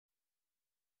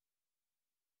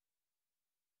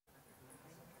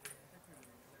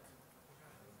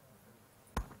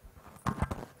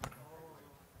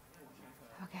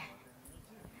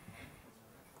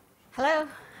Hello.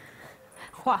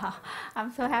 Wow,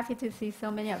 I'm so happy to see so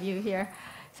many of you here.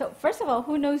 So first of all,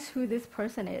 who knows who this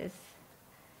person is?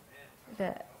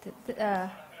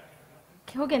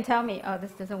 Who can tell me? Oh, this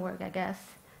doesn't work, I guess.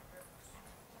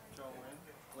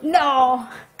 No,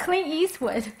 Clint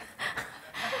Eastwood.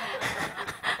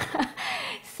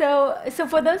 So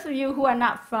for those of you who are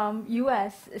not from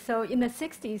U.S., so in the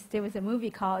 60s, there was a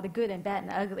movie called The Good and Bad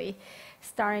and Ugly,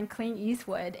 starring Clint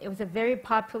Eastwood. It was a very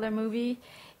popular movie.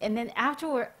 And then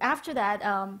after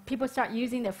that, people start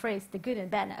using the phrase the good and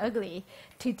bad and ugly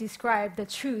to describe the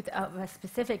truth of a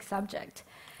specific subject.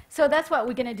 So that's what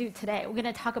we're going to do today. We're going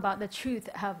to talk about the truth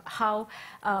of how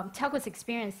Telcos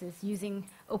experiences using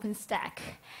OpenStack.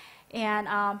 And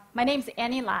my name is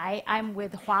Annie Lai. I'm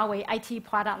with Huawei IT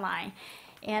product line.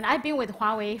 And I've been with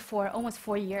Huawei for almost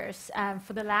 4 years.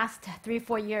 For the last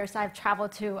 3-4 years, I've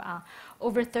traveled to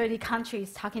over 30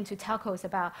 countries talking to telcos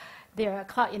about their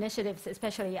cloud initiatives,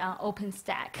 especially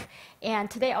OpenStack. And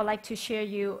today I'd like to share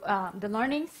you the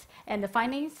learnings and the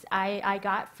findings I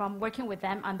got from working with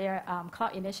them on their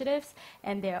cloud initiatives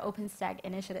and their OpenStack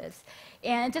initiatives.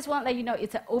 And I just want to let you know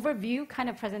it's an overview kind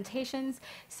of presentations.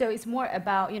 So it's more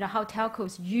about how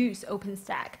telcos use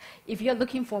OpenStack. If you're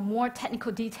looking for more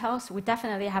technical details, we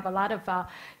definitely have a lot of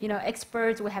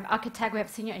experts. We have architects, we have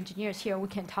senior engineers here. We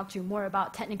can talk to you more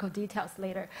about technical details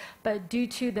later. But due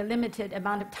to the limited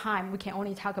amount of time, we can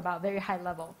only talk about very high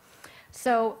level.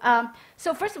 So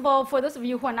first of all, for those of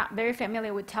you who are not very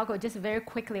familiar with telco, just very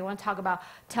quickly, I want to talk about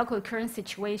telco's current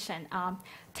situation.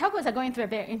 Telcos are going through a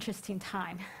very interesting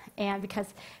time, and because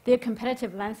their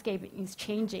competitive landscape is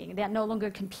changing, they are no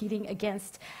longer competing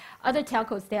against other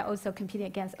telcos, they are also competing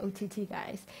against OTT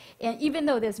guys. And even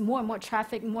though there's more and more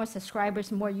traffic, more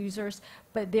subscribers, more users,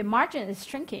 but their margin is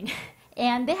shrinking.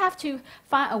 And they have to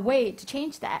find a way to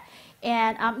change that.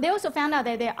 And they also found out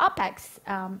that their OpEx,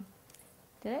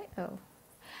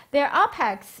 their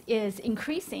OpEx is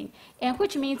increasing, and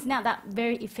which means not that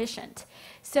very efficient.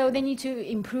 So they need to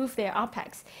improve their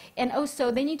OpEx. And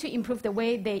also, they need to improve the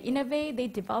way they innovate, they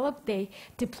develop, they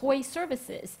deploy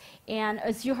services. And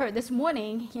as you heard this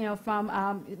morning,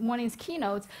 from morning's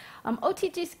keynotes,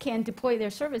 OTTs can deploy their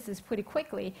services pretty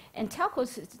quickly, and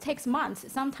telcos takes months,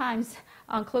 sometimes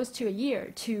close to a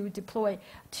year, to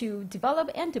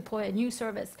develop and deploy a new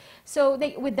service. So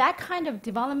with that kind of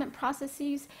development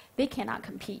processes, they cannot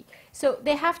compete. So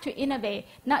they have to innovate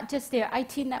not just their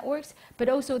IT networks, but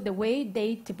also the way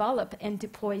they develop and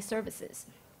deploy services.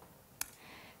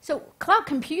 So cloud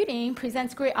computing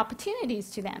presents great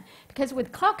opportunities to them, because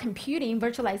with cloud computing,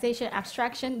 virtualization,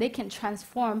 abstraction, they can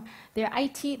transform their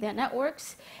IT, their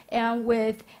networks, and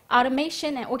with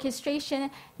automation and orchestration,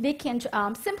 they can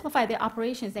simplify their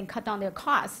operations and cut down their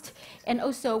cost. And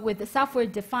also with the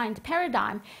software-defined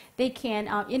paradigm, they can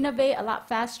innovate a lot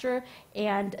faster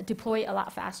and deploy a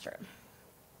lot faster.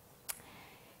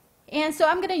 And so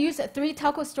I'm going to use 3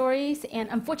 telco stories, and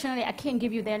unfortunately I can't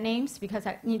give you their names because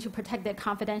I need to protect the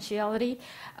confidentiality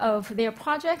of their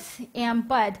projects.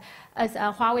 But as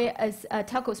Huawei, as a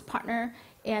telco's partner,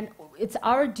 and it's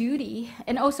our duty,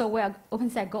 and also we're an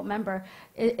OpenStack Gold member,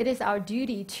 it is our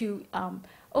duty to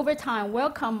over time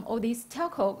welcome all these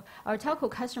our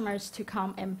telco customers to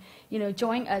come and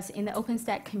join us in the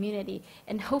OpenStack community.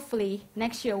 And hopefully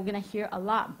next year we're going to hear a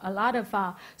lot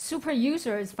of super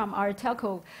users from our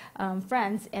telco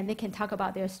friends, and they can talk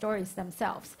about their stories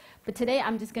themselves. But today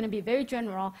I'm just going to be very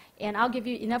general, and I'll give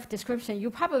you enough description. You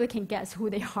probably can guess who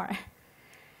they are.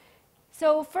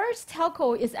 So first,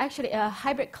 Telco is actually a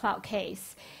hybrid cloud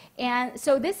case. And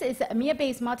so this is a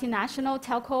EMEA-based multinational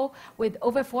telco with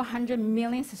over 400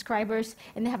 million subscribers,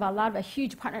 and they have a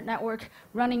huge partner network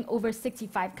running over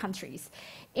 65 countries.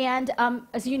 And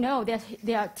as you know,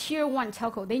 they are tier 1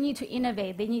 telco. They need to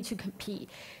innovate. They need to compete.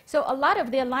 So a lot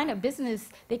of their line of business,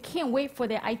 they can't wait for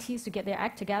their ITs to get their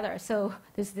act together. So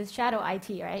there's this shadow IT,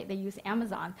 right? They use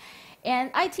Amazon.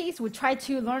 And ITs would try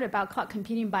to learn about cloud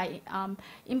computing by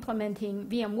implementing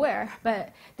VMware,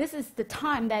 but this is the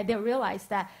time that they realize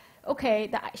that, okay,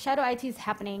 the shadow IT is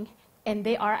happening, and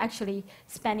they are actually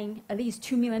spending at least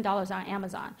 $2 million on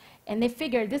Amazon. And they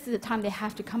figure this is the time they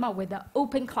have to come up with an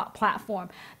open cloud platform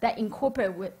that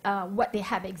incorporates with what they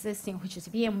have existing, which is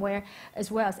VMware as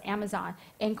well as Amazon,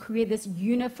 and create this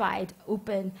unified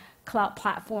open cloud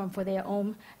platform for their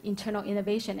own internal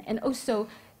innovation. And also,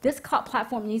 this cloud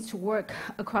platform needs to work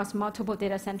across multiple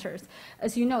data centers.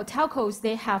 As you know, telcos,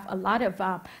 they have a lot of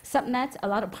subnets, a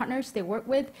lot of partners they work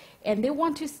with, and they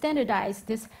want to standardize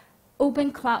this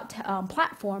open cloud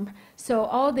platform so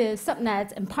all the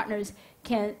subnets and partners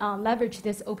can leverage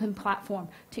this open platform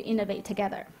to innovate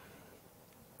together.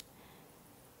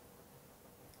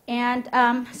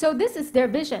 And so this is their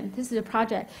vision. This is the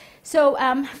project. So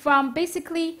from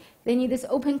basically, they need this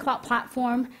open cloud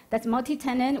platform that's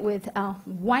multi-tenant with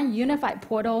one unified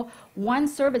portal, one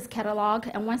service catalog,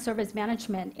 and one service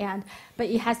management. But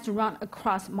it has to run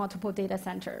across multiple data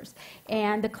centers.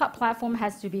 And the cloud platform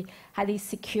has to be highly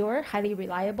secure, highly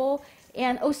reliable.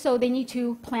 And also, they need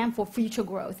to plan for future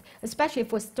growth, especially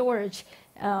for storage.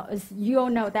 As you all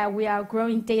know, that we are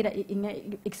growing data in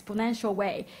an exponential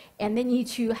way. And they need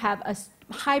to have a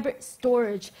hybrid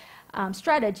storage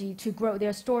strategy to grow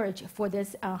their storage for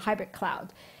this hybrid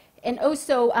cloud. And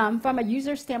also, from a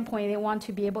user standpoint, they want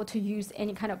to be able to use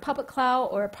any kind of public cloud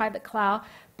or a private cloud,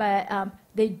 but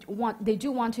they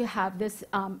do want to have this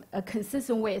a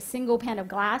consistent way, a single pane of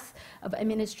glass of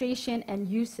administration and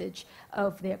usage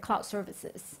of their cloud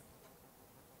services.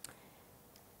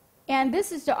 And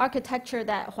this is the architecture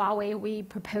that Huawei, we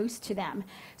proposed to them.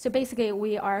 So basically,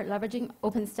 we are leveraging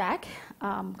OpenStack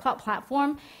cloud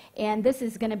platform. And this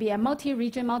is going to be a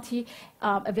multi-region,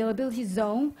 multi-availability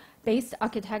zone-based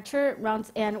architecture.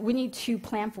 And we need to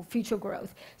plan for future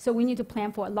growth. So we need to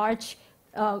plan for large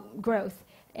growth.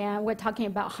 And we're talking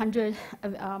about 100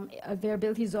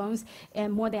 availability zones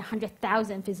and more than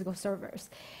 100,000 physical servers.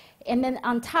 And then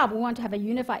on top, we want to have a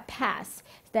unified path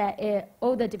that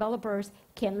all the developers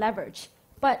can leverage.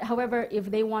 But however, if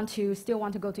they still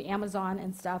want to go to Amazon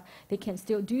and stuff, they can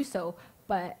still do so.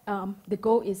 But the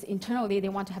goal is internally, they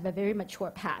want to have a very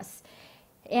mature path.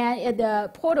 And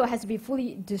the portal has to be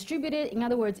fully distributed. In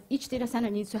other words, each data center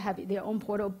needs to have their own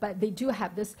portal, but they do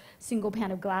have this single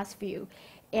pane of glass view.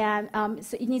 And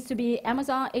so it needs to be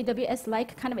Amazon,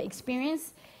 AWS-like kind of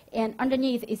experience. And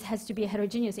underneath, it has to be a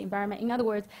heterogeneous environment. In other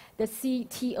words, the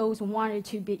CTOs wanted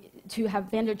to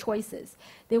have vendor choices.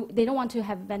 They don't want to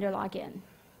have vendor login.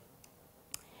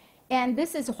 And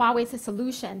this is Huawei's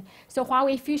solution. So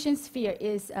Huawei Fusion Sphere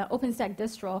is OpenStack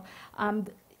distro.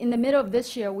 In the middle of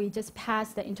this year, we just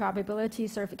passed the interoperability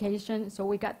certification. So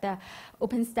we got the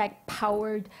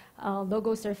OpenStack-powered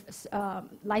logo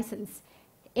license.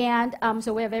 And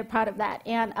so we're very proud of that.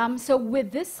 And so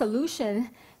with this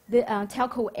solution, the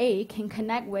Telco A can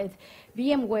connect with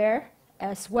VMware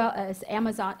as well as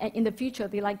Amazon. And in the future,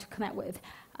 they like to connect with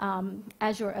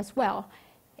Azure as well.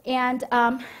 And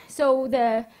so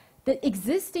the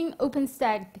existing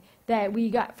OpenStack that we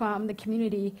got from the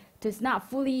community does not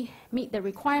fully meet the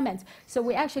requirements. So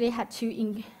we actually had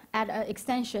to add an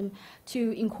extension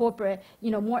to incorporate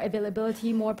more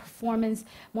availability, more performance,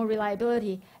 more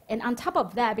reliability. And on top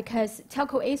of that, because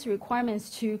Telco A's requirements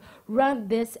to run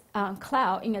this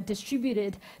cloud in a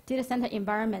distributed data center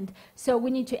environment, so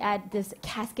we need to add this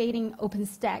cascading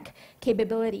OpenStack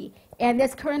capability. And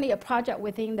there's currently a project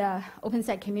within the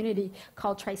OpenStack community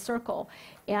called TriCircle.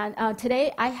 And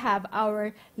today, I have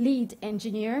our lead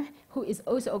engineer, who is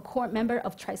also a core member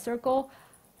of TriCircle,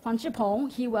 Huang Zhipeng.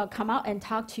 He will come out and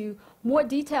talk to you more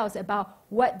details about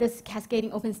what this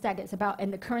cascading OpenStack is about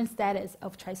and the current status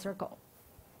of TriCircle.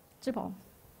 Zhipeng.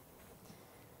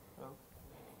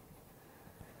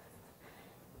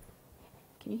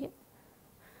 Can you hear?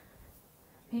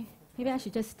 Maybe I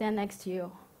should just stand next to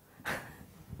you.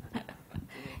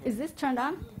 Is this turned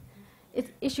on?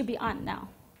 It should be on now.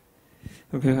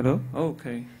 Okay, hello.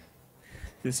 Okay.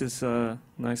 This is a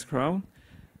nice crowd.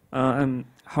 I'm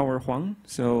Howard Huang.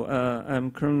 So I'm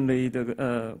currently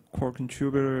the core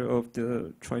contributor of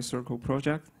the TriCircle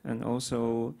project and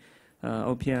also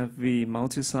OpenFV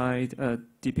multi-site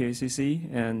DPACC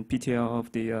and PTL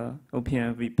of the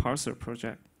OpenFV parser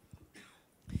project.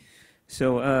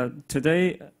 So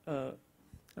today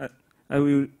I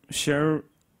will share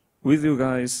with you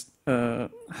guys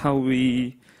how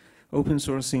we open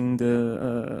sourcing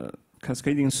the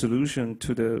cascading solution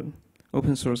to the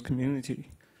open source community.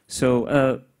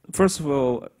 So first of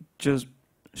all, just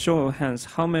show of hands,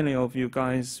 how many of you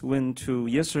guys went to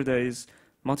yesterday's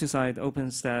multi-site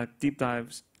OpenStack deep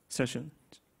dive session?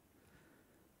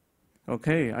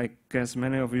 Okay, I guess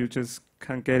many of you just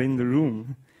can't get in the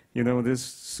room. This is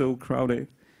so crowded.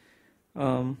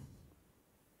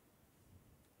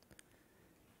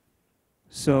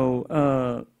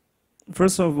 So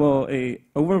first of all, an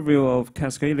overview of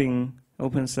cascading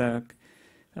OpenStack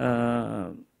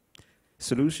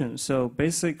solution. So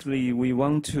basically, we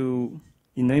want to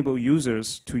enable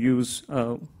users to use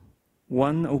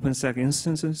one OpenStack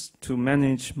instances to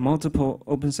manage multiple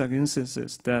OpenStack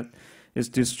instances that is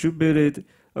distributed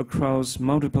across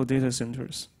multiple data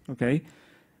centers. Okay,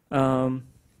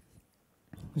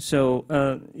 so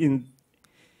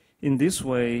in this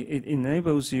way, it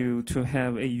enables you to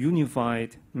have a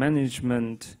unified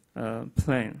management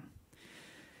plan.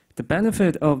 The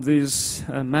benefit of this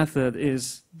method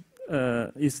is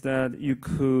is that you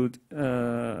could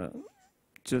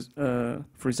just, for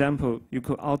example, you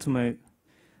could automate,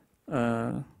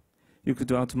 you could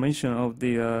do automation of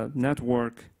the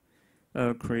network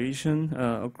creation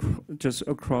just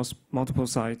across multiple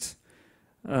sites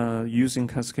using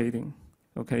cascading.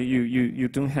 Okay, you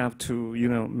don't have to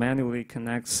manually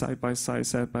connect side by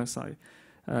side.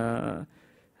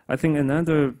 I think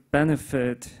another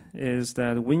benefit is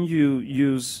that when you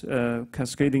use a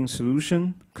cascading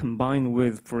solution combined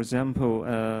with, for example,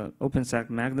 OpenStack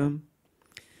Magnum,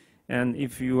 and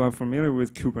if you are familiar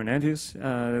with Kubernetes,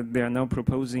 they are now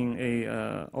proposing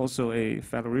also a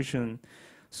federation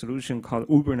solution called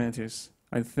Kubernetes.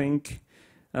 I think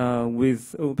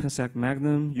with OpenStack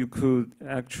Magnum, you could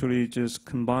actually just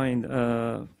combine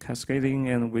cascading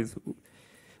and with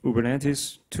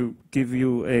Kubernetes to give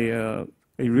you a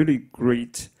really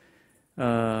great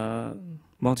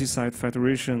multi-site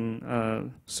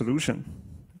federation solution.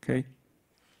 Okay.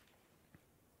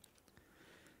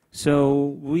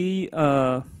 So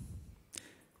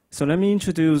so let me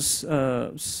introduce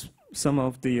some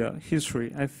of the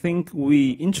history. I think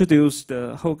we introduced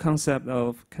the whole concept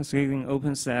of cascading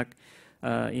OpenStack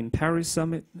in Paris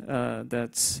Summit.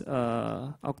 That's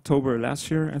October last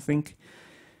year, I think.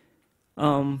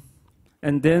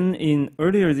 And then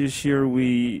earlier this year,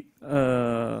 we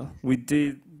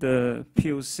did the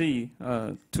POC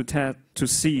to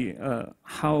see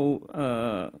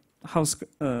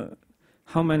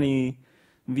how many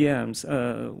VMs,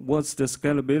 what's the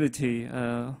scalability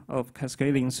of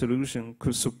cascading solution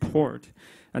could support.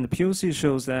 And the POC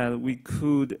shows that we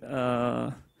could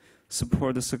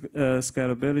support the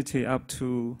scalability up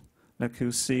to, like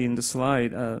you see in the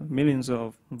slide, millions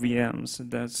of VMs.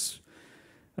 That's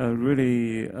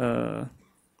really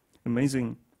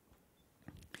amazing.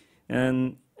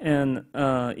 And in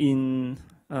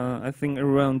I think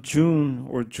around June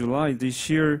or July this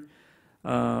year,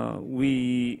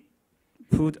 we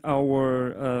put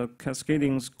our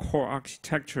cascading core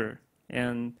architecture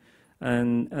and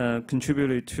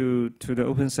contributed to the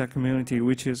OpenStack community,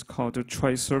 which is called the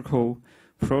Tri-Circle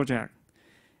project.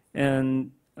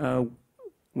 And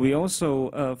we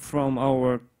also, from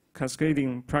our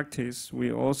cascading practice,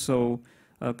 we also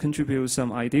contribute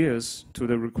some ideas to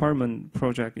the requirement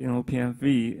project in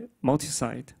OPMV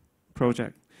multi-site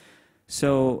project.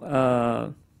 So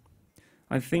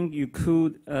I think you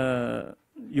could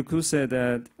say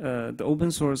that the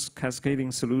open source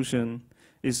cascading solution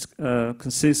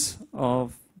consists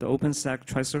of the OpenStack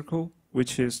Tri-Circle,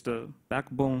 which is the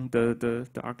backbone, the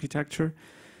architecture,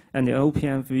 and the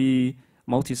OPMV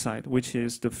multi-site, which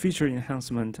is the feature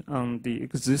enhancement on the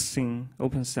existing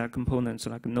OpenStack components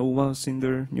like Nova,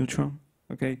 Cinder, Neutron.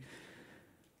 Okay.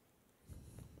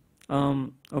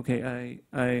 Okay.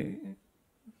 I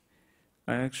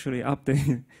actually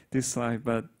updated this slide,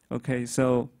 but okay.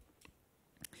 So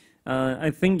I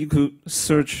think you could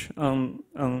search on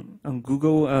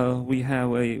Google. We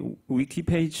have a wiki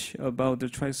page about the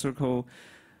Tri-Circle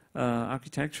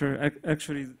architecture.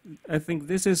 Actually, I think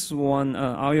this is one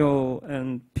Ayo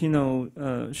and Pino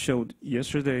showed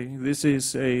yesterday. This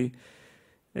is a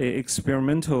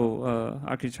experimental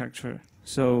architecture.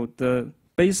 So the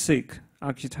basic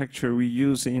architecture we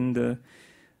use in the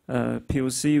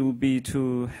POC would be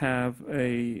to have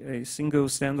a single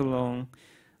standalone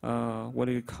what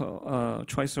do you call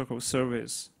Tri-Circle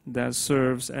service that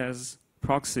serves as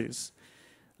proxies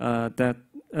that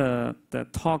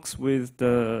talks with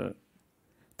the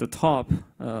top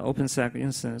OpenStack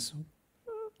instance,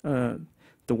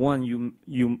 the one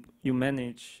you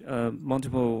manage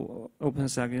multiple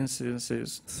OpenStack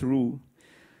instances through.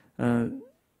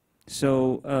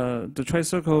 So the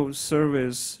Tri-Circle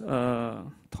service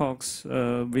talks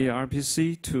via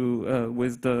RPC to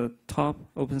with the top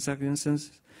OpenStack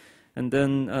instance, and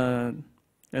then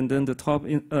the top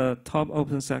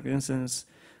OpenStack instance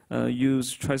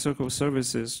use Tri-Circle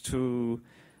services to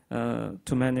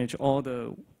manage all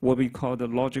the what we call the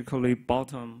logically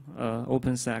bottom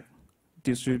OpenStack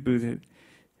distributed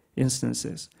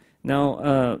instances.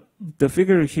 Now the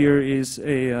figure here is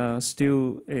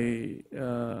still a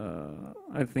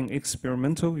I think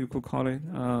experimental, you could call it.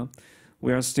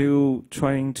 We are still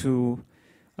trying to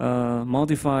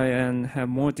modify and have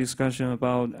more discussion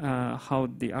about how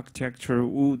the architecture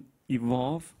would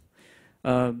evolve.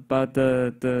 But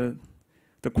the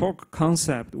core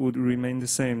concept would remain the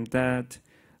same, that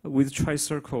with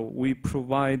Tri-Circle, we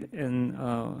provide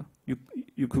an,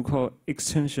 you could call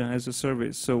extension as a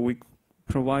service. So we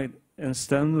provide a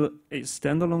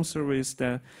standalone service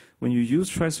that when you use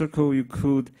Tri-Circle, you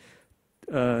could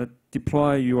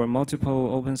deploy your multiple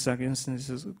OpenStack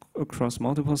instances across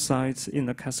multiple sites in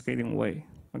a cascading way.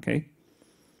 Okay.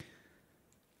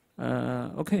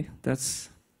 Okay, that's.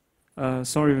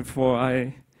 Sorry for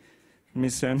I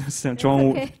misunderstand.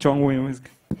 John Wayne was.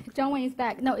 John Wayne is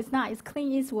back. No, it's not. It's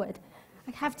Clint Eastwood.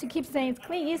 I have to keep saying it's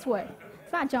Clint Eastwood.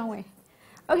 It's not John Wayne.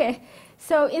 Okay,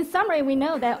 so in summary, we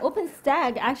know that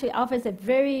OpenStack actually offers a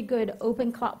very good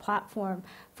open cloud platform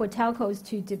for telcos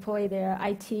to deploy their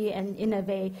IT and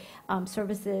innovate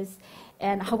services.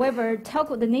 And however,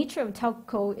 telco, the nature of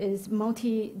telco is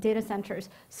multi-data centers.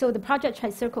 So the project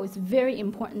Tricircle is very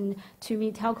important to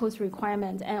meet telco's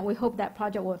requirements, and we hope that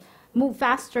project will move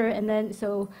faster and then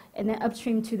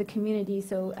upstream to the community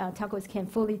so telcos can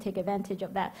fully take advantage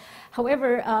of that.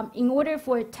 However, in order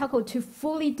for telco to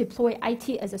fully deploy IT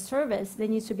as a service, there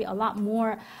needs to be a lot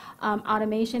more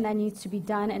automation that needs to be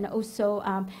done, and also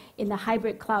in the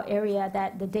hybrid cloud area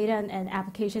that the data and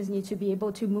applications need to be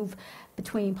able to move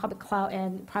between public cloud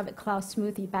and private cloud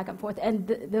smoothly back and forth. And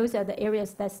those are the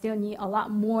areas that still need a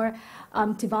lot more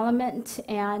development,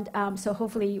 and so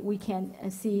hopefully we can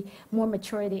see more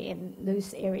maturity in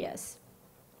those areas.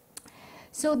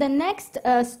 So the next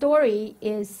story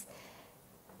is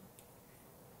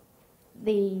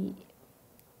a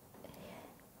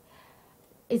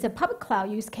public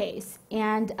cloud use case.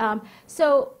 And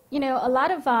so, a lot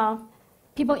of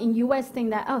people in US think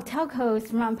that, oh,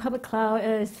 telcos run public cloud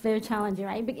is very challenging,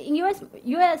 right? But in US,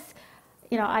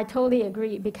 I totally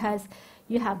agree, because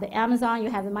you have the Amazon, you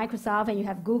have the Microsoft, and you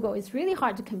have Google. It's really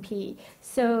hard to compete.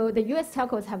 So the US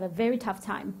telcos have a very tough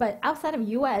time. But outside of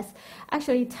US,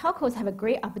 actually, telcos have a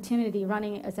great opportunity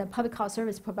running as a public cloud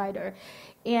service provider.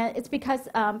 And it's because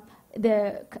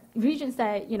the regions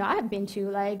that I have been to,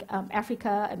 like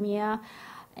Africa, EMEA,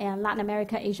 and Latin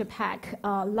America, Asia Pac,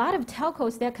 a lot of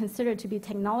telcos, they're considered to be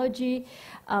technology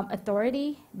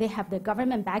authority. They have the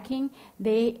government backing.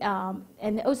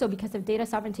 And also because of data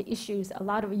sovereignty issues, a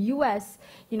lot of US,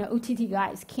 OTT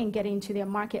guys can't get into their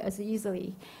market as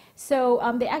easily. So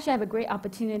they actually have a great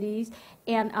opportunities,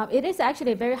 and it is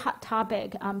actually a very hot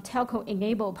topic,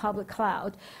 telco-enabled public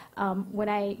cloud, when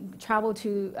I travel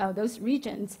to those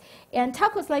regions. And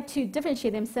telcos like to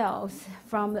differentiate themselves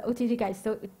from the OTT guys,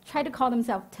 so try to call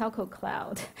themselves telco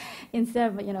cloud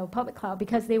instead of public cloud,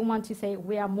 because they want to say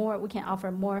we can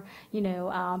offer more,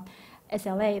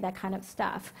 SLA, that kind of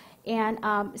stuff. And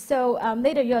so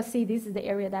later you'll see this is the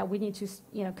area that we need to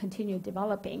continue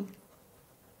developing.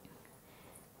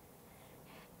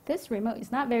 This remote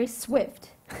is not very swift.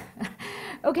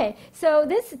 Okay, so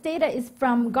this data is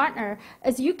from Gartner.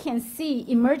 As you can see,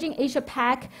 emerging Asia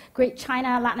Pac, Great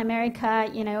China, Latin America,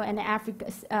 and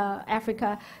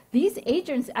Africa. These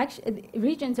regions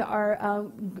are,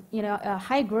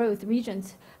 high growth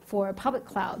regions for public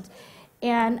cloud.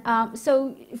 And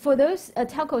so for those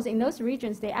telcos in those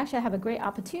regions, they actually have a great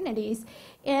opportunities.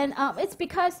 And it's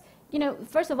because,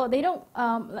 first of all, they don't,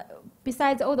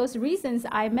 besides all those reasons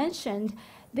I mentioned,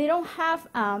 they don't have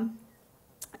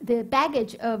the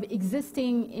baggage of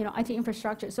existing, IT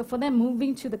infrastructure. So for them,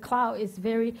 moving to the cloud is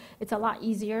it's a lot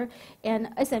easier.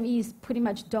 And SMEs pretty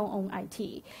much don't own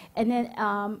IT. And then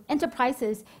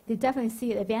enterprises, they definitely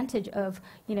see the advantage of,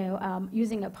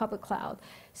 using a public cloud.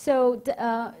 So,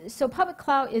 so public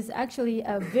cloud is actually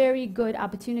a very good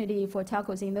opportunity for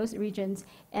telcos in those regions.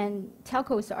 And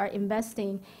telcos are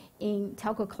investing in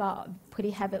telco cloud pretty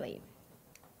heavily.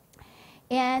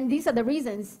 And these are the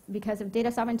reasons, because of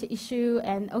data sovereignty issue,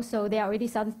 and also they are already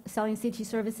selling CT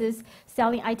services.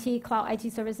 Selling IT, cloud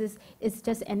IT services is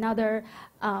just another,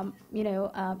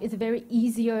 it's a very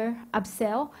easier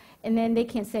upsell. And then they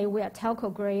can say we are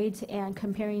telco grade, and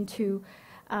comparing to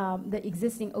the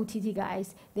existing OTT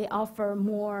guys, they offer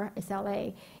more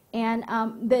SLA. And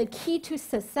the key to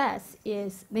success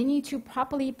is they need to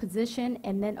properly position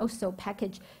and then also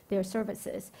package their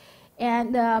services.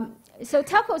 And so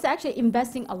telco is actually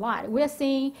investing a lot. We're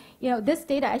seeing, this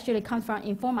data actually comes from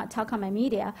Informa, Telecom and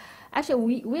Media.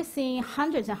 Actually, we're seeing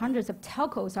hundreds and hundreds of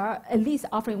telcos are at least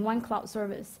offering one cloud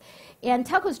service. And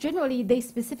telcos generally, they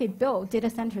specifically build data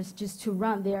centers just to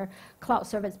run their cloud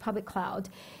service, public cloud.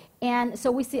 And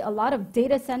so we see a lot of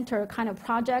data center kind of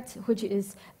projects, which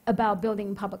is about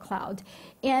building public cloud.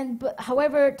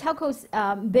 However, telcos,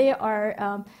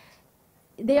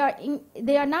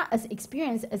 they are not as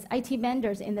experienced as IT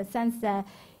vendors in the sense that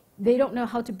they don't know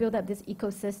how to build up this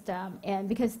ecosystem. And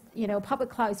because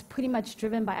public cloud is pretty much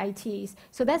driven by ITs,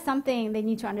 so that's something they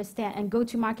need to understand and go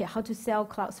to market, how to sell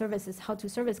cloud services, how to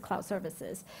service cloud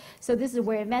services. So this is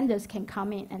where vendors can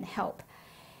come in and help.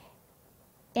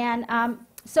 And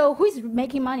so who's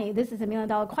making money? This is $1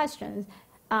 million question.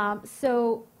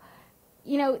 So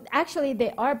Actually,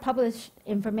 there are published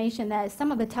information that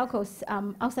some of the telcos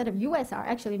outside of U.S. are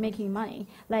actually making money.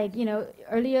 Like,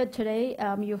 earlier today,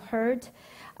 you heard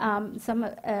some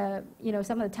of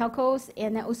the telcos,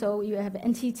 and then also you have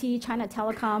NTT, China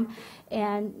Telecom,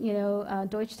 and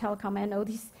Deutsche Telekom, and all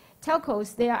these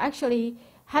telcos. They actually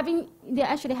have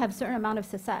a certain amount of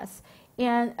success,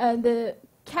 and the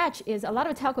catch is a lot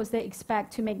of telcos, they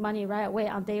expect to make money right away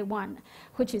on day one,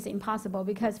 which is impossible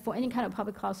because for any kind of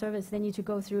public cloud service, they need to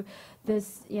go through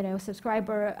this,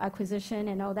 subscriber acquisition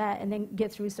and all that, and then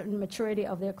get through certain maturity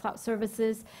of their cloud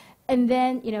services, and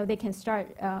then, they can start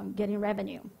getting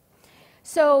revenue.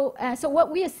 So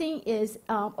what we are seeing is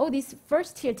all these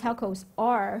first-tier telcos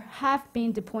have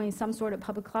been deploying some sort of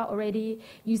public cloud already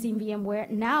using VMware.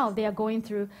 Now they are going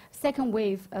through second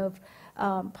wave of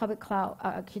public cloud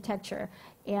architecture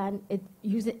and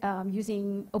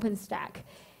using OpenStack.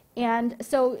 And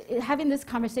so having this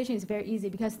conversation is very easy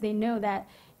because they know that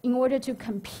in order to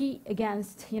compete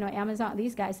against Amazon,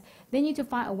 these guys, they need to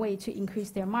find a way to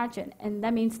increase their margin. And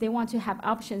that means they want to have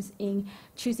options in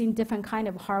choosing different kind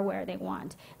of hardware they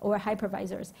want or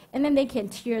hypervisors. And then they can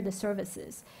tier the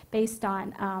services based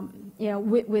on,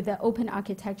 with the open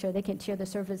architecture, they can tier the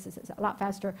services a lot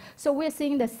faster. So we're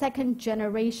seeing the second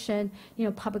generation,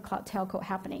 public cloud telco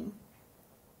happening.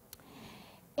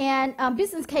 And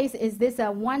business case is this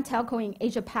one telco in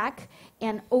Asia Pac,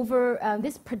 and over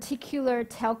this particular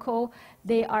telco,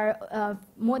 they are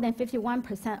more than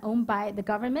 51% owned by the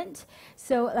government.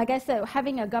 So like I said,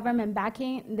 having a government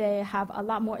backing, they have a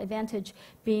lot more advantage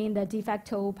being the de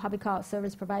facto public cloud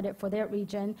service provider for their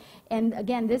region. And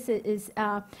again, this is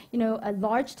a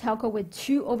large telco with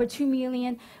over 2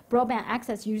 million broadband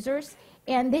access users.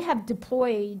 And they have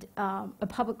deployed a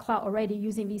public cloud already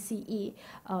using VCE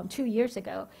 2 years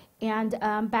ago. And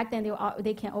back then,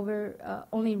 they can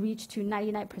only reach to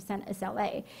 99%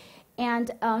 SLA.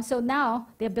 And so now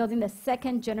they're building the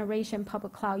second generation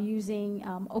public cloud using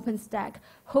OpenStack,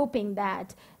 hoping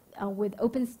that with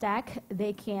OpenStack,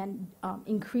 they can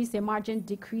increase their margin,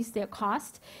 decrease their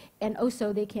cost, and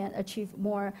also they can achieve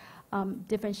more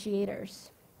differentiators.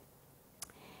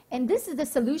 And this is the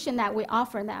solution that we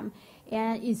offer them,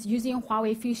 and it's using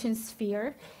Huawei Fusion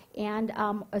Sphere and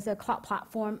as a cloud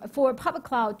platform. For public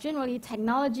cloud, generally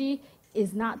technology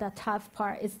is not the tough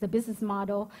part. It's the business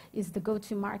model, is the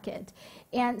go-to market.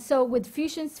 And so with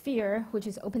Fusion Sphere, which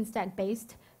is OpenStack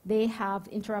based, they have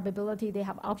interoperability, they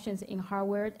have options in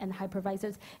hardware and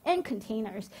hypervisors and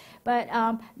containers. But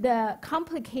the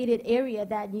complicated area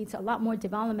that needs a lot more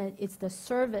development is the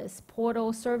service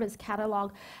portal, service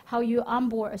catalog, how you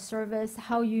onboard a service,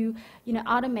 how you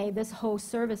automate this whole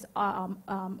service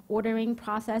ordering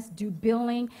process, do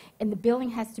billing, and the billing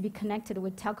has to be connected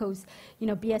with telcos,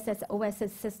 BSS,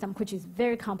 OSS system, which is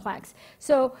very complex.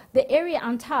 So the area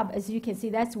on top, as you can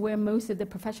see, that's where most of the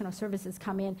professional services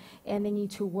come in, and they need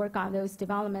to work on those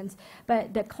developments.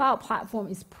 But the cloud platform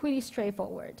is pretty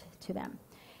straightforward to them.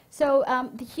 So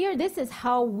here, this is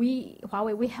how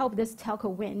Huawei, we help this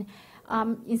telco win.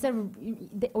 Instead of,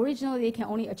 originally they can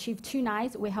only achieve 2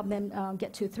 nines, we help them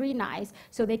get to 3 nines,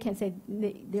 so they can say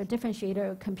their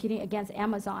differentiator competing against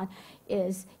Amazon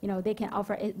is, they can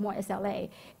offer more SLA.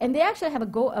 And they actually have a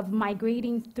goal of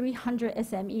migrating 300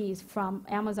 SMEs from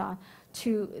Amazon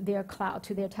to their cloud,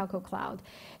 to their telco cloud.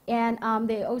 And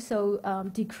they also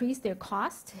decrease their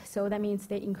cost, so that means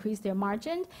they increase their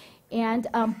margin. And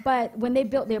but when they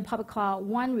build their public cloud,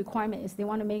 one requirement is they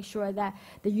want to make sure that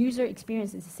the user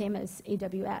experience is the same as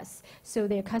AWS, so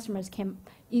their customers can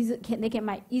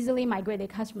easily migrate their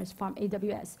customers from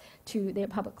AWS to their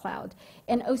public cloud.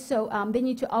 And also, they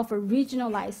need to offer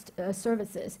regionalized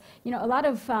services. A lot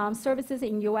of services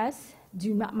in US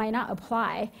might not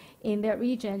apply in their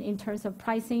region in terms of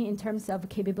pricing, in terms of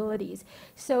capabilities.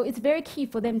 So it's very key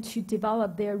for them to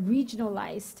develop their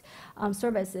regionalized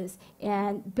services,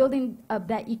 and building up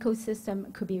that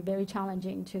ecosystem could be very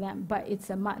challenging to them, but it's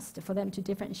a must for them to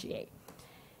differentiate.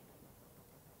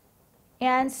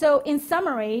 And so in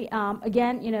summary,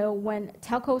 again, when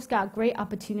telcos got great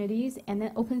opportunities, and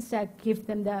then OpenStack gives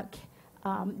them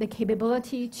the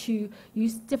capability to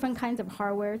use different kinds of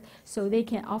hardware, so they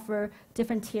can offer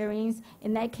different tierings.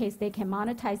 In that case, they can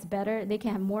monetize better, they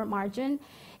can have more margin.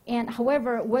 And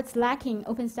however, what's lacking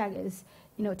OpenStack is,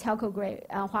 telco grade.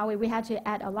 Huawei, we had to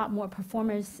add a lot more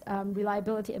performance,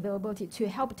 reliability, availability to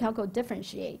help telco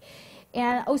differentiate.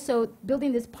 And also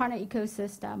building this partner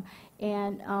ecosystem,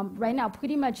 and right now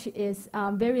pretty much is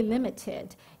very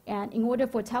limited. And in order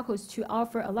for telcos to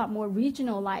offer a lot more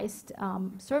regionalized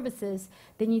services,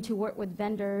 they need to work with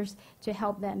vendors to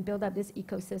help them build up this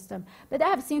ecosystem. But I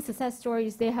have seen success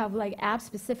stories. They have like apps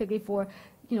specifically for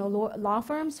law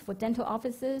firms, for dental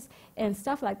offices, and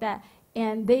stuff like that.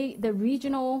 And the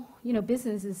regional,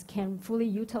 businesses can fully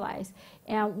utilize.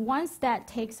 And once that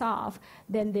takes off,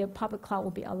 then the public cloud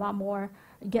will be a lot more,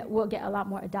 will get a lot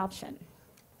more adoption.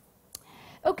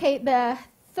 Okay, the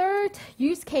third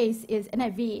use case is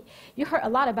NFV. You heard a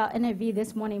lot about NFV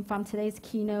this morning from today's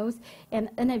keynotes, and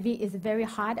NFV is very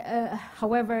hot.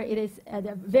 However, it is at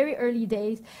the very early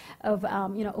days of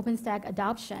OpenStack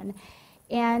adoption.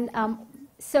 And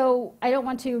so I don't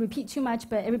want to repeat too much,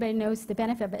 but everybody knows the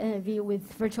benefit of NFV.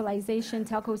 With virtualization,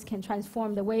 telcos can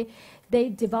transform the way they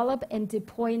develop and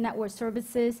deploy network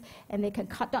services, and they can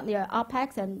cut down their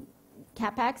OpEx and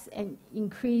CapEx and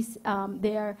increase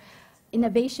their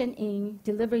innovation in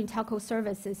delivering telco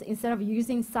services. Instead of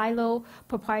using silo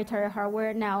proprietary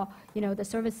hardware, now the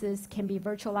services can be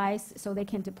virtualized, so they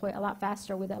can deploy a lot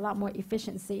faster with a lot more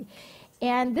efficiency.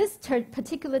 And this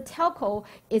particular telco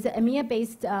is an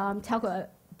EMEA-based telco,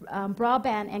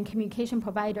 broadband and communication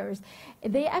providers.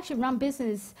 They actually run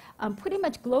business pretty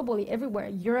much globally everywhere: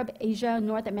 Europe, Asia,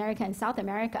 North America, and South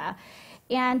America.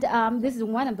 And this is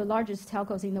one of the largest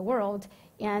telcos in the world,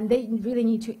 and they really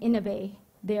need to innovate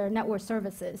their network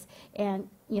services. And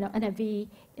NFV,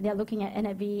 they're looking at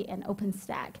NFV and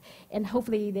OpenStack, and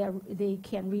hopefully they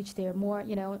can reach their more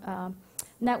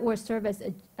network service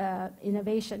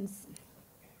innovations.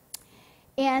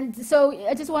 And so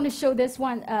I just want to show this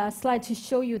one slide to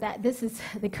show you that this is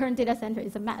the current data center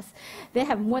is a mess. They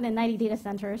have more than 90 data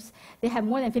centers. They have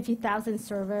more than 50,000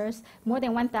 servers, more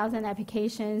than 1,000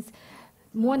 applications,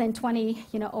 more than 20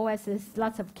 OSs,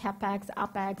 lots of CapEx,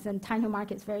 OpEx, and time to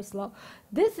market is very slow.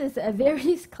 This is a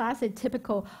very classic,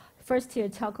 typical first-tier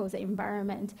telcos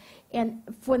environment. And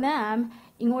for them,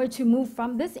 in order to move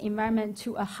from this environment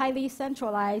to a highly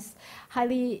centralized,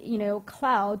 highly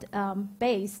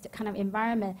cloud-based kind of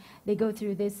environment, they go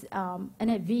through this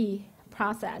NFV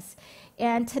process.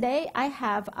 And today, I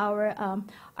have our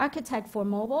architect for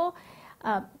mobile,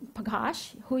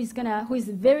 Prakash, who is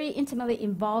very intimately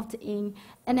involved in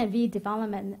NFV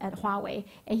development at Huawei,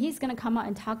 and he's going to come out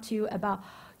and talk to you about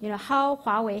how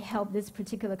Huawei helped this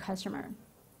particular customer.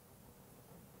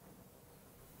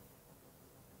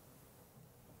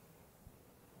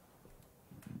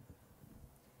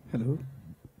 Hello.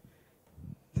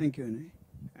 Thank you, Anne,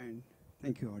 and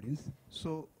thank you, audience.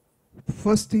 So,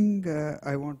 first thing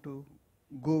I want to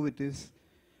go with is,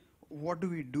 what do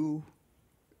we do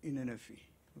in NFV?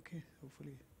 Okay,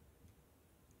 hopefully.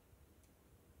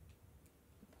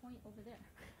 Point over there.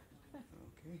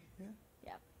 Okay, yeah.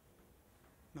 Yeah.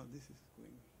 No, this is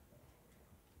going.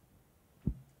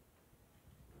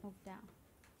 Move down.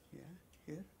 Yeah,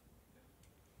 here.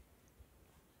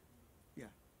 Yeah,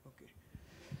 okay.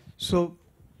 So,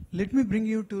 let me bring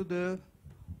you to the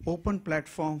open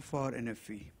platform for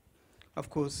NFV.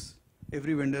 Of course,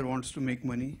 every vendor wants to make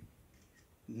money.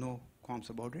 No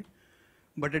qualms about it.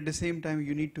 But at the same time,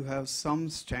 you need to have some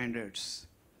standards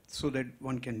so that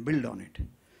one can build on it.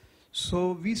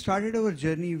 So we started our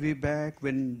journey way back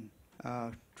when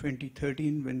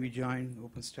 2013, when we joined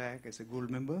OpenStack as a gold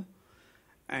member.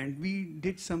 And we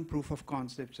did some proof of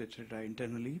concepts, etc.,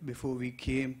 internally before we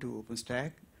came to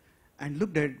OpenStack and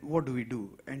looked at what do we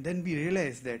do. And then we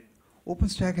realized that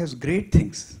OpenStack has great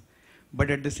things,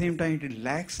 but at the same time, it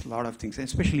lacks a lot of things. And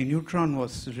especially Neutron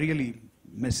was really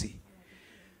messy.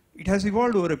 It has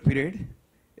evolved over a period,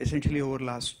 essentially over the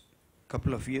last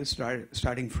couple of years,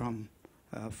 starting from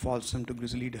Folsom to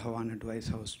Grizzly to Havana to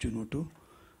Icehouse, Juno to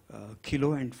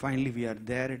Kilo, and finally we are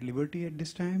there at Liberty at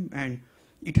this time, and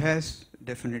it has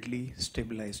definitely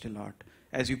stabilized a lot.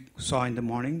 As you saw in the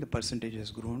morning, the percentage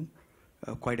has grown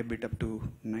quite a bit, up to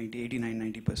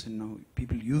 89-90% now.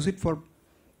 People use it for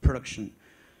production.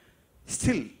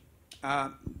 Still,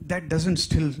 that doesn't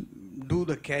still do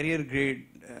the carrier grade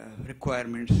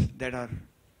requirements that are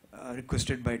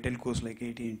requested by telcos like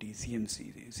AT&T,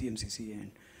 CMCC,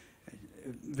 and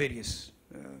various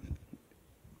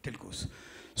telcos.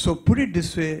 So put it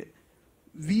this way,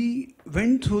 we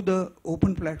went through the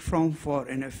open platform for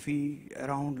NFV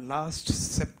around last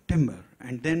September,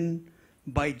 and then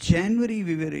by January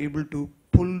we were able to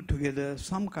pull together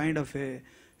some kind of a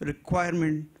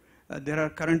requirement. There are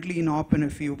currently in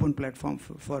OpenNFV, open platform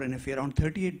for NFV, around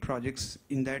 38 projects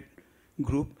in that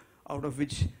group, out of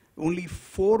which only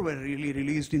 4 were really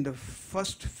released in the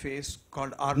first phase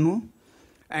called Arno,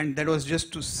 and that was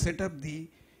just to set up the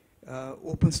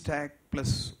OpenStack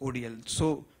plus ODL.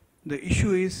 So the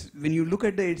issue is, when you look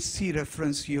at the HC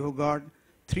reference, you have got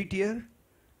 3-tier,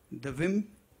 the Vim,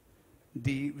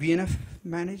 the VNF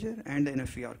manager, and the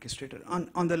NFV orchestrator.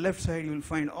 On the left side, you will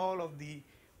find all of the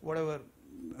whatever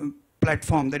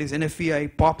platform, that is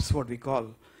NFVI POPs, what we call.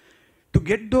 to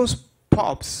get those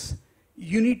POPs,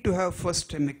 you need to have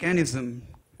first a mechanism,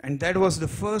 and that was the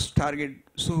first target.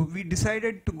 So we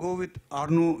decided to go with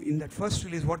Arno in that first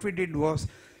release. What we did was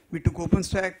we took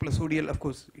OpenStack plus ODL. Of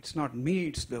course, it's not me,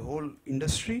 it's the whole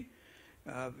industry.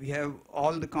 We have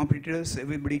all the competitors,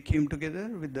 everybody came together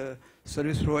with the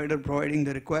service provider providing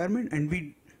the requirement, and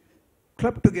we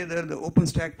clubbed together the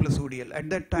OpenStack plus ODL. At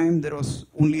that time, there was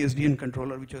only SDN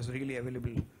controller, which was really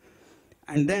available.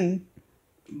 And then,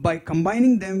 by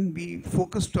combining them, we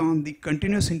focused on the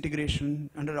continuous integration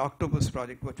under Octopus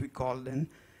project, what we call then,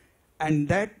 and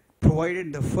that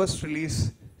provided the first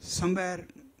release somewhere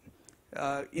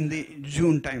in the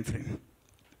June timeframe.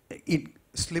 It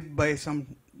slipped by some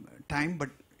time, but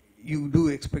you do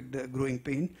expect the growing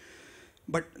pain.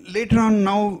 But later on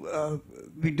now,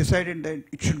 we decided that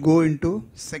it should go into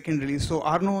second release. So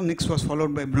Arno next was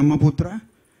followed by Brahmaputra.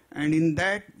 And in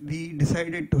that, we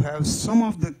decided to have some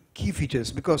of the key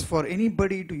features, because for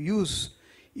anybody to use,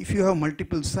 if you have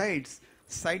multiple sites,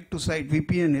 site-to-site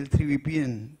VPN, L3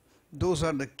 VPN, those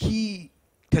are the key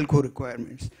telco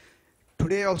requirements.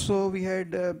 Today also we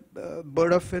had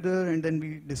bird of feather, and then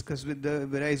we discussed with the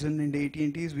Verizon and the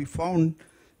AT&Ts. We found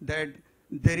that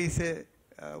there is a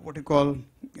what you call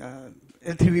L3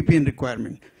 VPN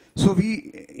requirement. So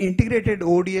we integrated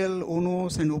ODL,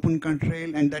 ONOS, and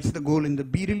OpenContrail, and that's the goal in the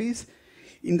B release.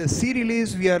 In the C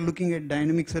release, we are looking at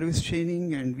dynamic service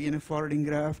chaining and VNF forwarding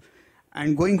graph.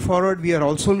 And going forward, we are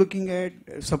also looking at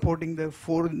supporting the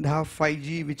 4.5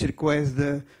 5G, which requires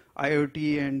the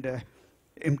IoT and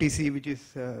MTC, which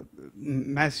is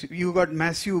massive. You got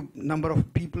massive number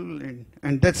of people,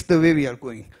 and that's the way we are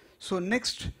going. So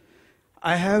next,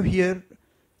 I have here,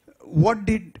 what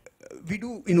did we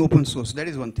do in open source? That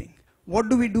is one thing. What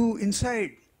do we do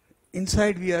inside?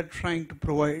 Inside, we are trying to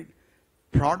provide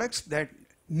products that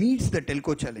meets the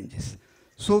telco challenges.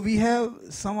 So we have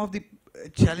some of the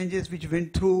challenges which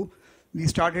went through. We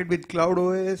started with Cloud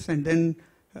OS, and then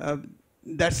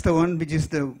that's the one which is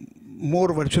the more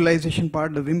virtualization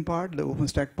part, the Vim part, the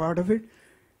OpenStack part of it.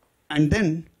 And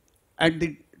then at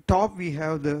the top, we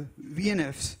have the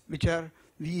VNFs, which are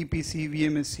VEPC,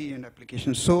 VMSC, and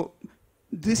applications. So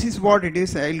this is what it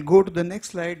is. I'll go to the next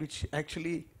slide, which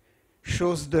actually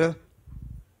shows the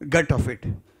gut of it.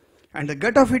 And the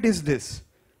gut of it is this,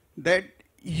 that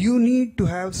you need to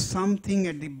have something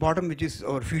at the bottom, which is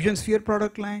our Fusion Sphere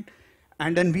product line.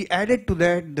 And then we added to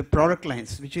that the product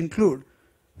lines, which include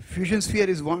Fusion Sphere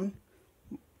is one,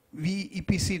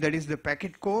 VEPC, that is the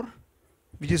packet core,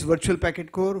 which is virtual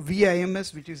packet core,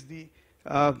 VIMS, which is the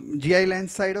GI LAN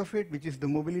side of it, which is the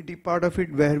mobility part of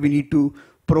it, where we need to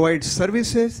provide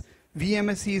services.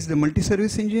 VMSC is the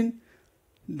multi-service engine.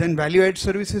 Then value-add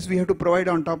services we have to provide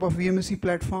on top of VMSC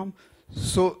platform.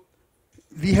 So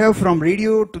we have from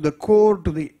radio to the core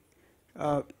to the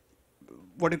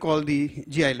what you call the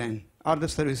GI LAN or the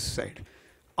service side.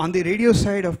 On the radio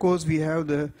side, of course, we have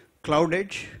the Cloud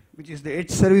Edge, which is the edge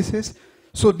services.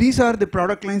 So these are the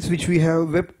product lines which we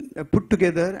have put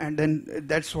together, and then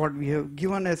that's what we have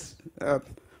given as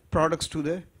products to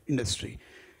the industry.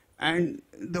 And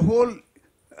the whole,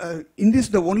 in this,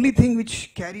 the only thing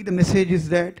which carry the message is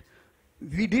that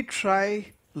we did try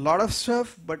a lot of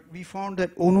stuff, but we found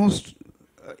that ONOS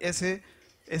as a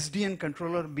SDN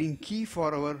controller being key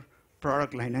for our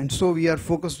product line. And so we are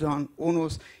focused on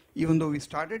ONOS, even though we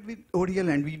started with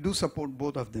ODL, and we do support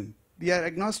both of them. We are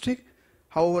agnostic.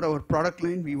 However, our product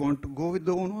line, we want to go with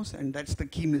the ONOS, and that's the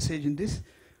key message in this.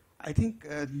 I think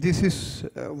this is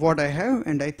what I have,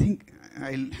 and I think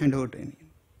I'll hand over to Annie.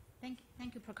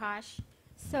 Thank you, Prakash.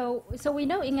 So we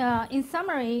know in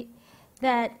summary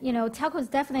that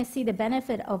telcos definitely see the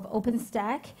benefit of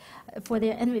OpenStack for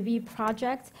their NVB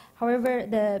projects. However,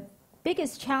 the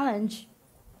biggest challenge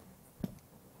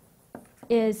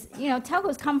is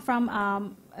telcos come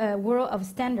from a world of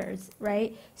standards,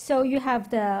 right? So you have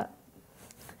the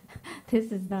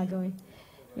this is not going.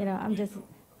 I'm just.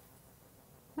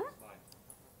 Huh?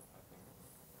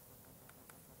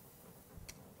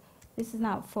 This is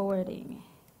not forwarding.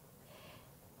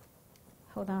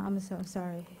 Hold on, I'm so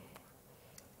sorry.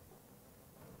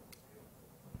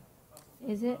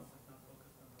 Is it?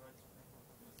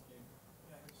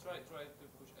 Try to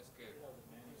push escape.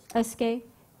 Escape?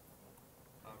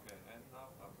 Okay, and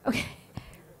now? Okay,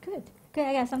 good. Good,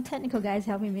 I got some technical guys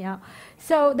helping me out.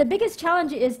 So the biggest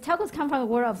challenge is telcos come from a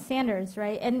world of standards,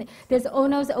 right? And there's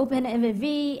ONOS, Open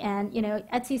NFV, and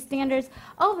ETSI standards.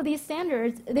 All of these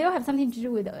standards, they all have something to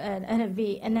do with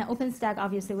NFV. And then OpenStack,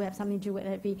 obviously, we have something to do with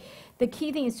NFV. The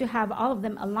key thing is to have all of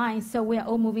them aligned so we're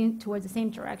all moving towards the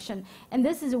same direction. And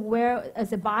this is where,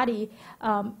 as a body,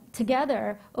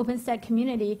 together, OpenStack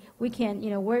community, we can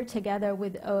work together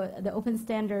with the open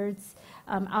standards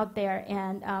out there,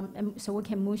 and so we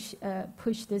can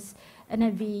push this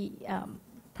NFV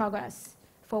progress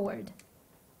forward.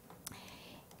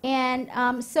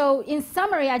 And so in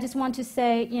summary, I just want to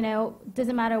say,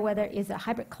 doesn't matter whether it's a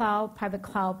hybrid cloud, private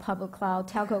cloud, public cloud,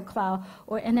 telco cloud,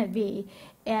 or NFV.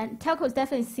 And telcos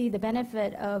definitely see the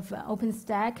benefit of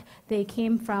OpenStack. They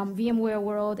came from VMware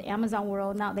world, Amazon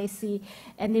world, now they see,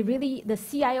 and the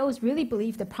CIOs really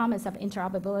believe the promise of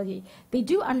interoperability. They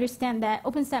do understand that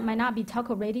OpenStack might not be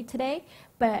telco ready today,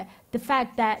 but the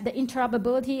fact that the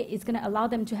interoperability is going to allow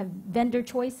them to have vendor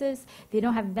choices, they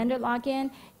don't have vendor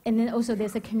login, and then also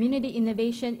there's a community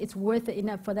innovation, it's worth it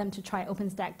enough for them to try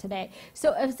OpenStack today.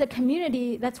 So as a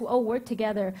community, let's all work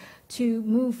together to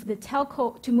move the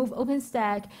telco, to move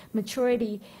OpenStack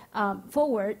maturity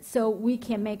forward so we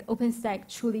can make OpenStack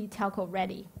truly telco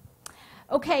ready.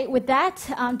 Okay, with that,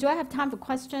 do I have time for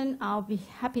questions? I'll be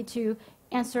happy to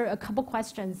answer a couple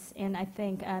questions, and I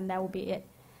think that will be it.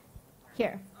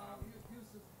 Here.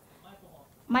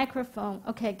 Microphone.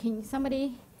 Okay, can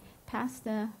somebody pass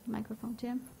the microphone to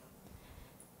him?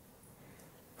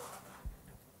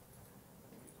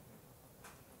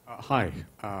 Hi,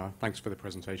 thanks for the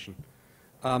presentation.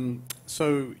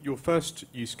 So your first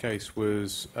use case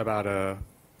was about a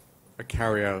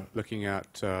carrier looking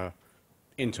at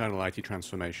internal IT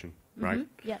transformation, right?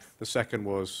 Yes. The second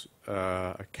was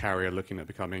a carrier looking at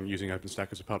using OpenStack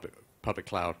as a public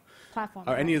cloud. Platform.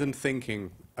 Are any of them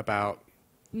thinking about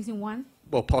using one?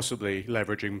 Well, possibly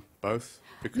leveraging both,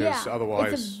 because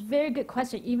otherwise... It's a very good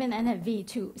question, even NFV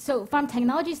too. So from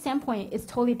technology standpoint, it's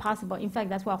totally possible. In fact,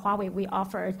 that's what Huawei we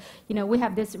offered. We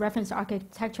have this reference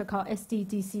architecture called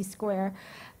SDDC Square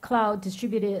Cloud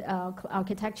Distributed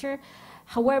Architecture.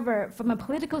 However, from a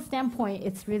political standpoint,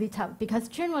 it's really tough because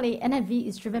generally NFV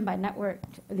is driven by network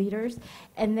leaders,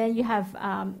 and then you have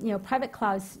private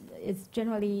clouds. It's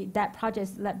generally that project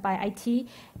is led by IT,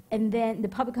 and then the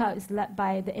public cloud is led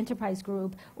by the enterprise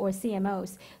group or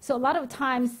CMOs. So a lot of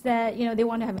times that they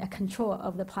want to have a control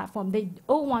of the platform. They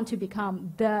all want to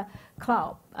become the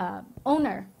cloud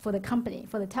owner for the company,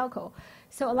 for the telco.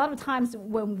 So a lot of times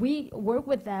when we work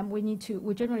with them, we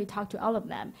generally talk to all of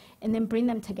them and then bring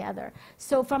them together.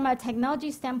 So from a technology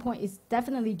standpoint, it's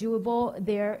definitely doable.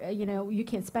 There, you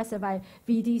can specify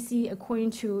VDC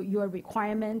according to your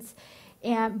requirements.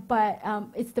 But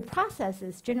it's the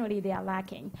processes, generally they are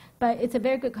lacking. But it's a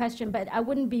very good question, but I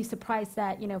wouldn't be surprised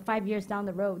that 5 years down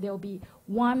the road, there will be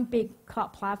one big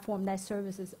cloud platform that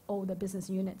services all the business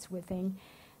units within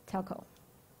telco.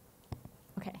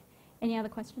 Okay, any other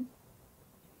question?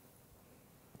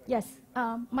 Yes,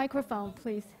 microphone,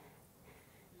 please.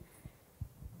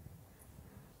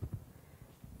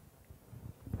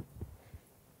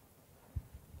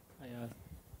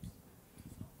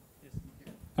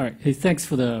 All right. Hey, thanks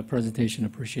for the presentation.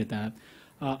 Appreciate that.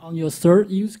 On your third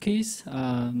use case,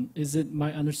 is it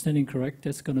my understanding correct?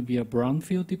 That's going to be a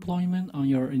brownfield deployment on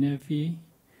your NFV? You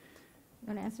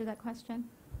want to answer that question?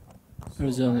 Or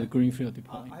is it on a greenfield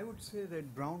deployment? I would say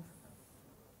that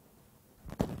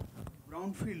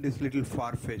brownfield is a little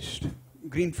far-fetched.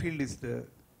 Greenfield is the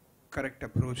correct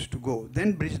approach to go.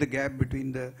 Then bridge the gap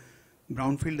between the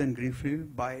brownfield and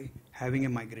greenfield by having a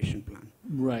migration plan.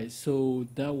 Right. So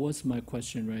that was my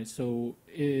question, right? So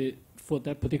for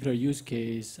that particular use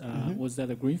case, was that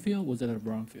a greenfield? Was that a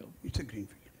brownfield? It's a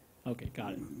greenfield. Okay,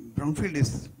 got it. Brownfield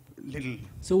is little.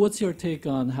 So what's your take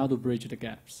on how to bridge the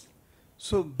gaps?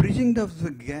 So bridging the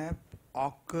gap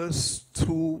occurs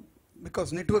through,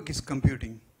 because network is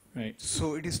computing. Right.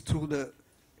 So it is through the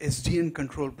SDN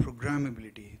control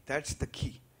programmability. That's the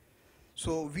key.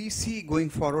 So we see going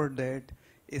forward that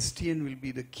SDN will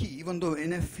be the key, even though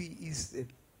NFV is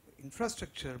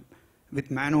infrastructure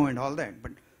with Mano and all that,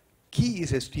 but key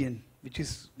is SDN, which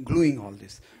is gluing all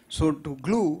this. So to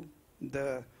glue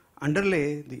the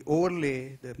underlay, the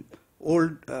overlay, the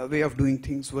old way of doing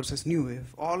things versus new way,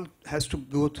 all has to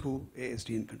go through a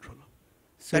SDN controller.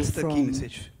 So that's the key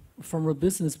message. From a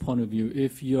business point of view,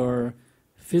 if your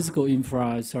physical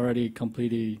infra is already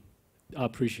completely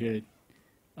appreciated,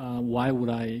 why would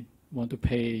I want to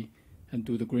pay and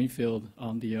do the greenfield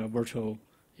on the virtual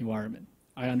environment?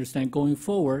 I understand going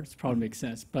forward, it probably makes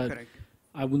sense, but correct.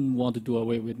 I wouldn't want to do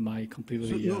away with my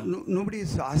completely... So nobody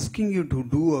is asking you to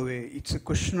do away. It's a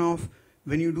question of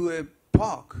when you do a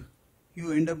POC,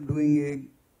 you end up doing a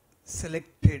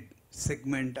selected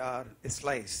segment or a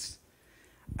slice.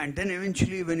 And then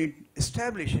eventually when it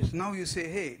establishes, now you say,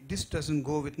 hey, this doesn't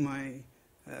go with my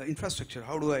infrastructure.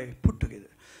 How do I put together?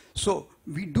 So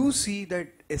we do see that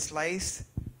a slice,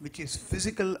 which is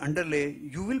physical underlay,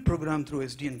 you will program through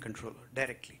SDN controller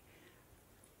directly.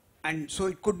 And so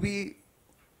it could be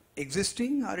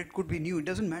existing or it could be new. It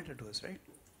doesn't matter to us, right?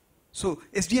 So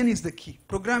SDN is the key.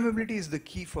 Programmability is the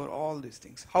key for all these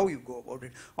things. How you go about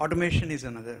it. Automation is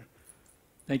another.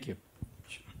 Thank you.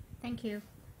 Thank you.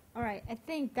 All right, I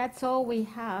think that's all we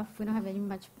have. We don't have any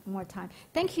much more time.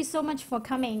 Thank you so much for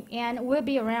coming, and we'll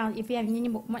be around. If you have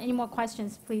any more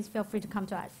questions, please feel free to come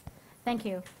to us. Thank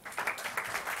you.